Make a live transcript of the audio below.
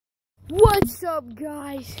What's up,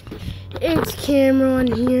 guys? It's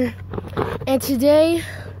Cameron here, and today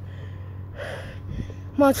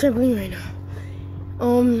I'm on trampoline right now.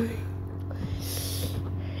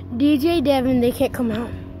 DJ Devin, they can't come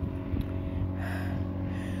out,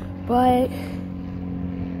 but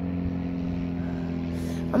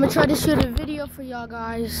I'm gonna try to shoot a video for y'all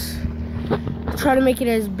guys. Try to make it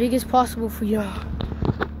as big as possible for y'all.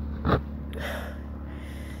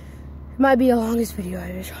 It might be the longest video I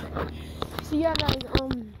ever shot. So yeah, guys,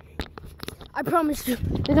 I promise you,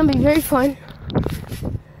 it's gonna be very fun.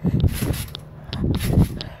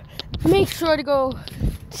 Make sure to go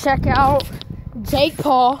check out Jake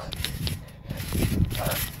Paul,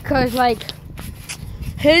 cause like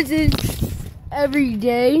his is every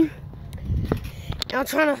day. I'm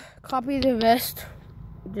trying to copy the best.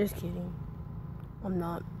 Just kidding. I'm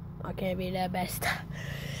not. I can't be that best.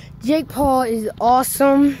 Jake Paul is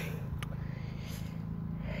awesome.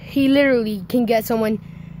 He literally can get someone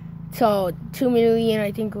to 2 million,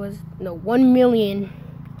 I think it was, no, 1 million.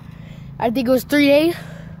 I think it was 3 days.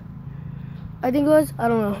 I think it was, I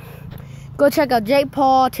don't know. Go check out Jake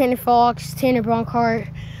Paul, Tanner Fox, Tanner Bronkhart.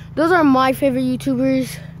 Those are my favorite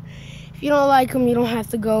YouTubers. If you don't like them, you don't have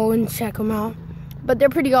to go and check them out. But they're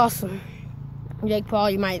pretty awesome. Jake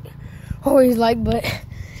Paul, you might always like, but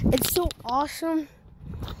it's so awesome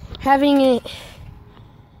having it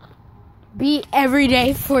be every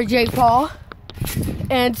day for Jake Paul,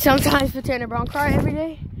 and sometimes for Tanner Bronkhart every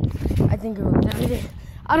day. I think it was every day.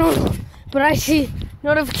 I don't know, but I see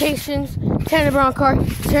notifications, Tanner Bronkhart,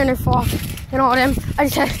 Tanner Fox, and all them. I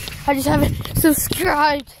just haven't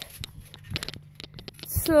subscribed.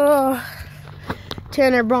 So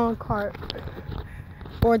Tanner Bronkhart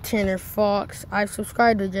or Tanner Fox, I've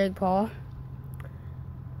subscribed to Jake Paul.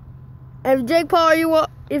 And Jake Paul,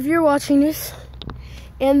 if you're watching this,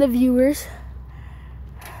 and the viewers,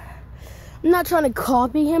 I'm not trying to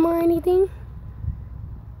copy him or anything,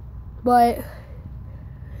 but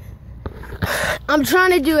I'm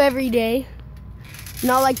trying to do every day.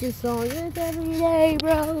 Not like this song, it's every day,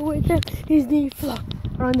 bro, with his knee flow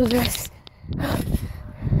on the vest.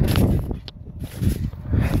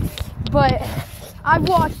 But I've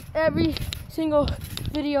watched every single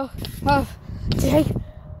video of Jake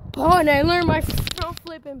Paul, and I learned my front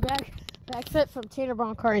flip and back flip from Tanner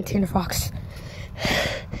Bronkhart and Tanner Fox.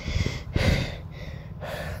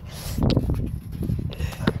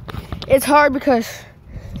 It's hard because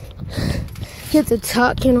you have to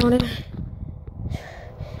tuck in on it.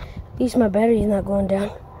 At least my battery's not going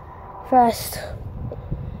down fast.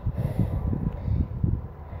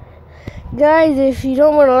 Guys, if you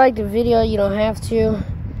don't want to like the video, you don't have to.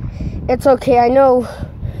 It's okay. I know,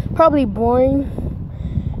 probably boring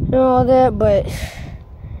and all that, but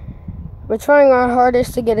we're trying our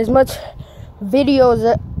hardest to get as much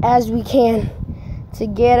videos as we can to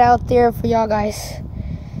get out there for y'all guys.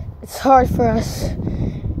 It's hard for us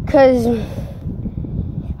because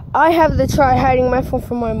I have to try hiding my phone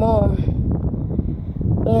from my mom,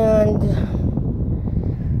 and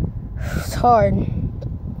it's hard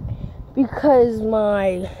because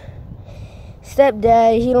my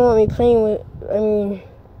stepdad, he don't want me playing with,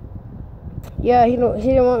 he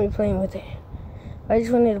didn't want me playing with it. I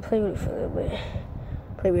just wanted to play with it for a little bit.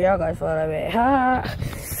 Play with y'all guys for a little bit.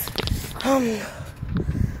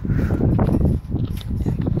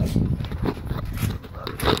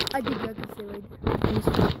 I did that to say right there.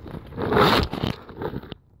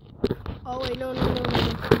 Oh wait, no.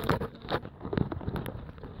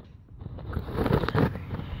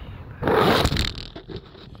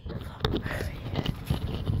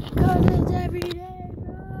 Cause it's every day,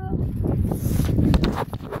 bro.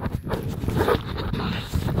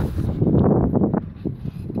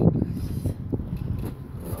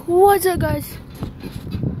 What's up, guys?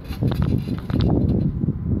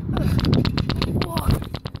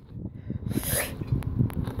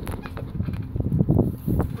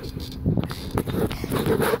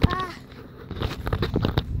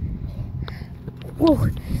 Whoa.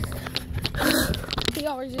 He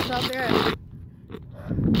always just out there.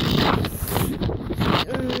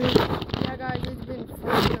 Yeah, guys, it's been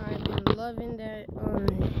fun. I've been loving that.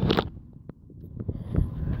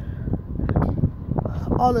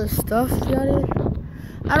 All the stuff y'all did.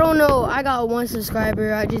 I don't know. I got 1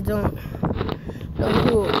 subscriber. I just don't know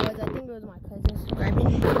who it was. I think it was my cousin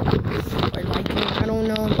subscribing or liking. I don't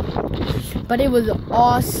know. But it was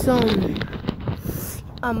awesome.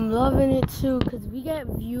 I'm loving it too because we get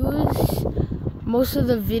views most of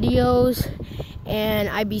the videos, and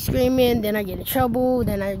I be screaming, then I get in trouble,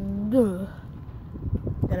 then I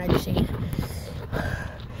just say,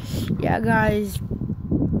 yeah, guys,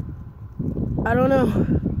 I don't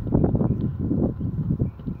know.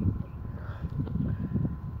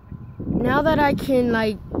 that I can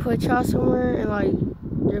like put y'all somewhere and like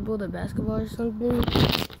dribble the basketball or something.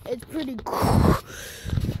 It's pretty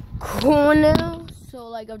cool now. So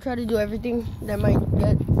like I'm trying to do everything that might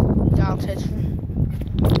get down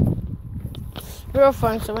attention. Real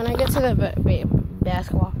fun. So when I get to the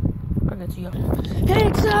basketball, I'll get to you.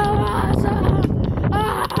 It's so awesome!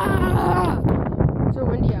 Ah! So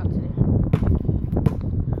windy out today.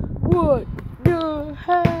 What the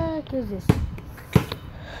heck is this?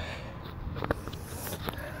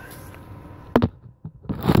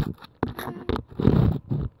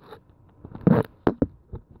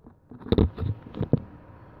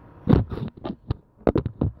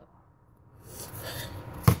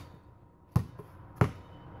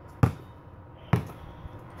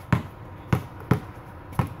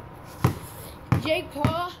 Jake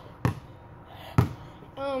Paul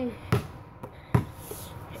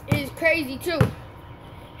is crazy too.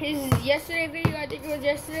 His yesterday video, I think it was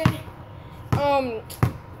yesterday,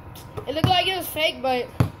 it looked like it was fake, but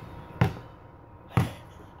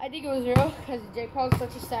I think it was real because Jake Paul is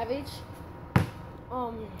such a savage.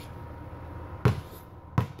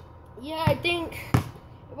 Yeah, I think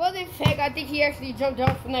it wasn't fake. I think he actually jumped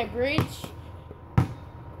down from that bridge.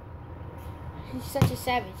 He's such a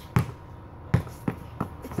savage.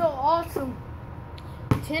 It's so awesome.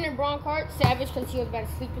 Tanner Bronkhart, savage because he was about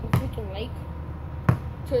to sleep in the freaking lake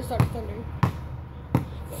until it started thundering.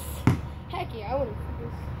 Heck yeah, I wouldn't.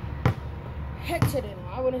 Heck to them.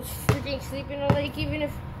 I wouldn't freaking sleep in the lake even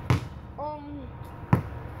if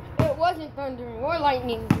it wasn't thundering or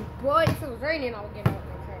lightning. But if it was raining, I would get out of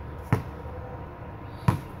my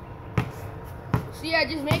car. So yeah,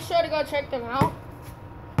 just make sure to go check them out.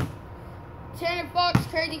 Tanner Fox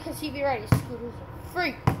crazy because he be ready. Scooter's a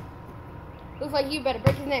freak. Looks like you better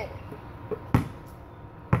break his neck.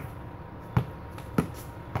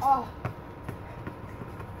 Oh.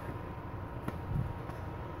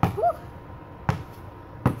 Whew.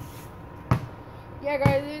 Yeah,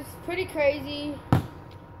 guys, it's pretty crazy.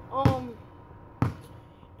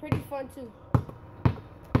 Pretty fun too.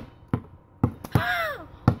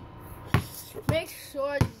 Make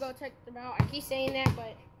sure to go check them out. I keep saying that,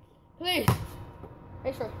 but please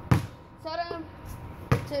make sure. Tell them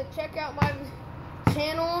to check out my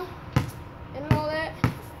channel and all that.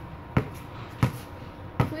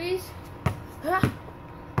 Please. I'm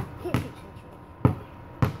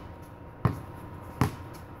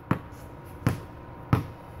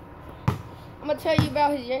gonna tell you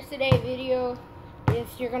about his yesterday video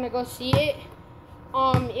if you're gonna go see it.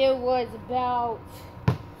 It was about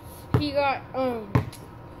he got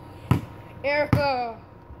Erica.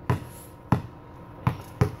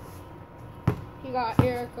 He got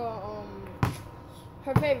Erica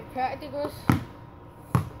her favorite pet, I think it was.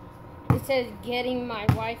 It says getting my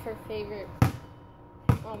wife her favorite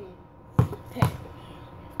pet.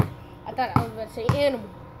 I thought I was about to say animal.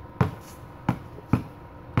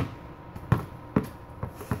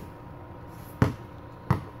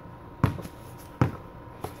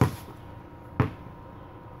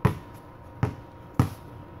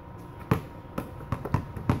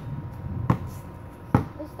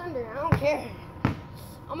 It's thunder, I don't care.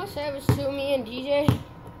 I'm a savage too, me and DJ.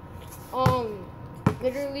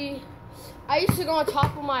 Literally, I used to go on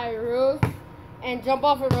top of my roof and jump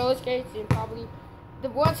off of roller skates, and probably the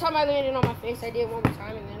one time I landed on my face, I did one more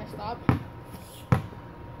time and then I stopped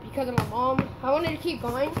because of my mom. I wanted to keep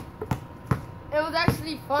going. It was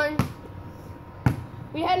actually fun.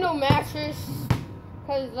 We had no mattress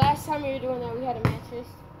because last time we were doing that, we had a mattress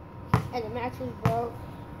and the mattress broke.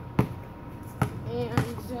 And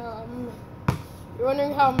you're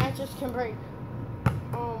wondering how a mattress can break.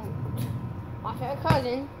 My fat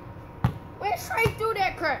cousin went straight through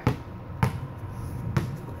that crack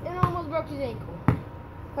and almost broke his ankle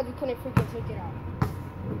because he couldn't freaking take it out.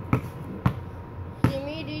 See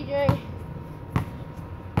me, DJ,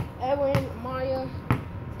 Edwin, Maya,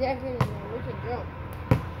 Devin, and we can jump.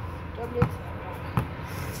 Jump this.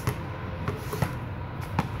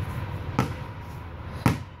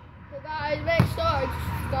 So guys, make sure to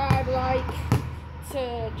subscribe, like to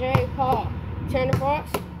Jake Paul, Tanner Fox,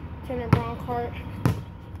 Tanner Bronkhart,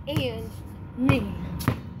 and me.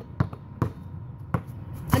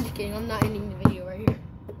 I'm just kidding. I'm not ending the video right here.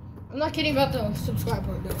 I'm not kidding about the subscribe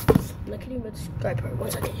part though. I'm not kidding about the subscribe part.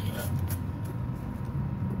 1 second.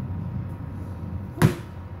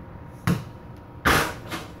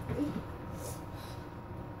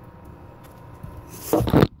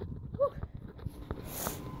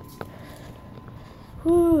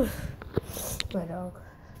 Whew. My dog.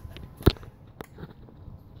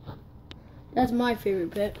 That's my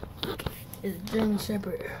favorite pet. Is a German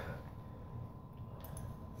Shepherd.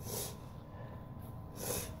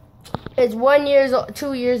 It's 1 year old,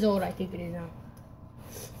 2 years old, I think it is now.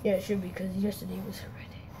 Yeah, it should be, because yesterday was her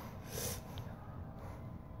birthday.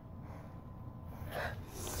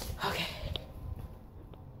 Okay.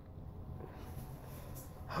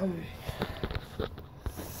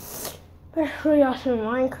 Better show y'all some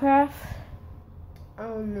Minecraft. I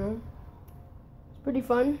don't know. It's pretty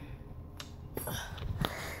fun.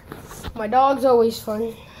 My dog's always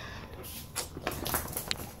fun.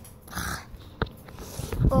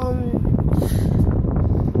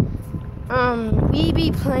 We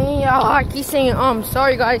be playing. Oh, I keep saying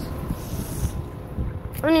sorry guys.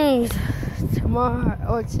 Tomorrow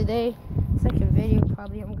or today, second video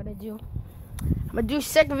probably I'm gonna do. I'm gonna do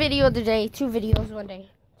second video today, 2 videos one day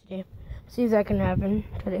today. See if that can happen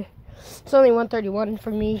today. It's only 1:31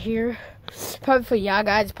 for me here. Probably for y'all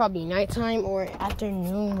guys, probably nighttime or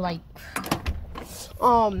afternoon, like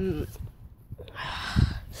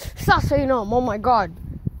stop saying oh my god.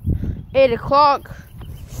 8 o'clock,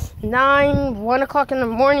 9, 1 o'clock in the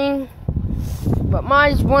morning. But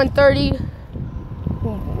mine's 1:30,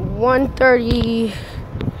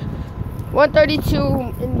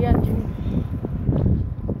 1:32 in the afternoon.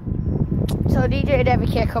 So DJ Devin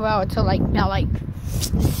can't come out until like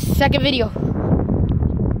second video.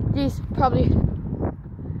 Jeez, probably.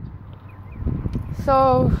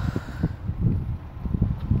 So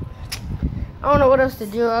I don't know what else to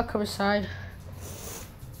do. I'll come aside.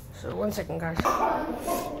 So 1 second, guys.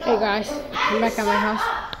 Hey guys, I'm back at my house.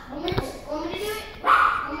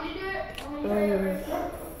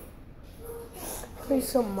 Play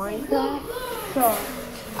some Minecraft. So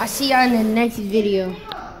I'll see y'all in the next video.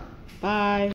 Bye.